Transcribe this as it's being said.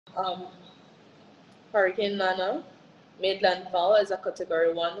Um, Hurricane Nana made landfall as a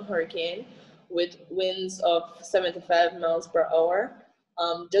Category 1 hurricane with winds of 75 miles per hour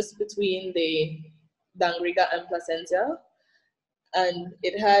just between the Dangriga and Placencia. And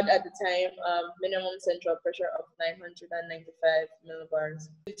it had at the time minimum central pressure of 995 millibars.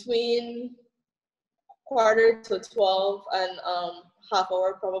 Between quarter to 12 and half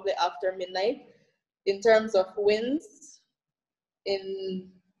hour probably after midnight, in terms of winds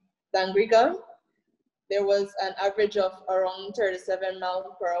in Dangriga, there was an average of around 37 miles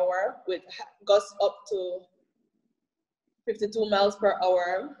per hour with gusts up to 52 miles per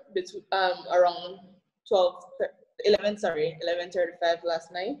hour between around 11:35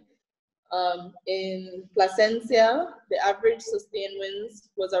 last night. In Placencia, the average sustained winds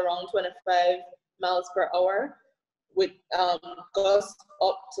was around 25 miles per hour with gusts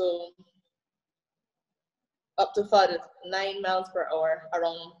up to 49 miles per hour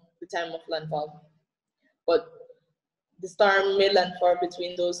around the time of landfall. But the storm made landfall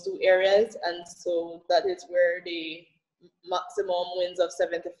between those two areas, and so that is where the maximum winds of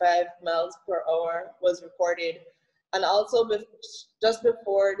 75 miles per hour was recorded. And also just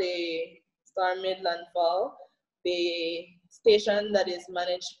before the storm made landfall, the station that is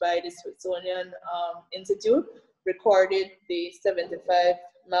managed by the Smithsonian Institute recorded the 75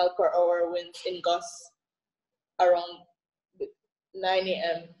 mile per hour winds in gusts around 9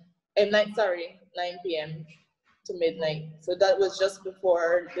 a.m. 9 p.m. to midnight. So that was just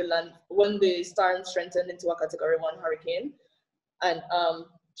before when the storm strengthened into a Category 1 hurricane, and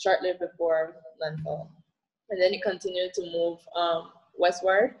shortly before landfall. And then it continued to move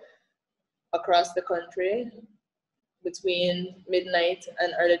westward across the country between midnight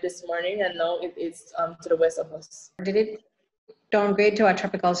and early this morning, and now it is to the west of us. Did it downgrade to a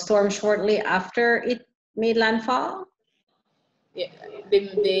tropical storm shortly after it made landfall? Yeah,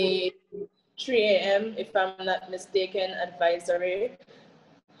 the 3 a.m., if I'm not mistaken, advisory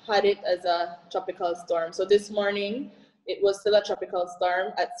had it as a tropical storm. So this morning, it was still a tropical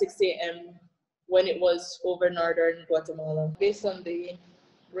storm at 6 a.m. when it was over northern Guatemala. Based on the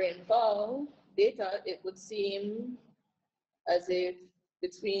rainfall data, it would seem as if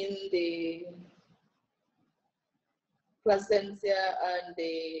between the Placencia and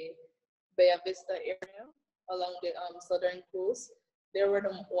the Bella Vista area along the southern coast, they were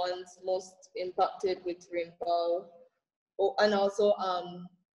the ones most impacted with rainfall. Oh, and also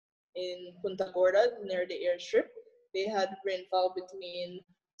in Punta Gorda near the airstrip, they had rainfall between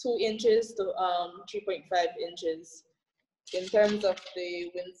 2 inches to 3.5 inches. In terms of the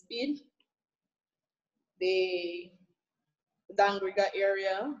wind speed, the Dangriga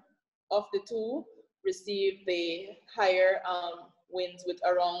area of the two received the higher winds with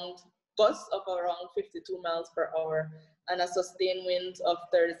around gusts of around 52 miles per hour and a sustained wind of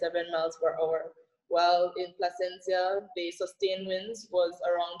 37 miles per hour. While in Placencia, the sustained winds was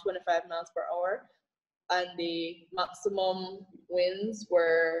around 25 miles per hour and the maximum winds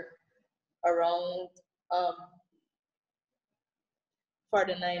were around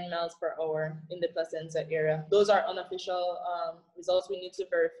 49 miles per hour in the Placencia area. Those are unofficial results. We need to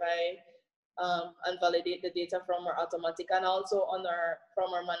verify and validate the data from our automatic and also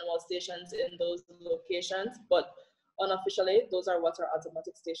from our manual stations in those locations. But unofficially, those are what our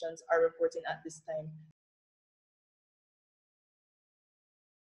automatic stations are reporting at this time.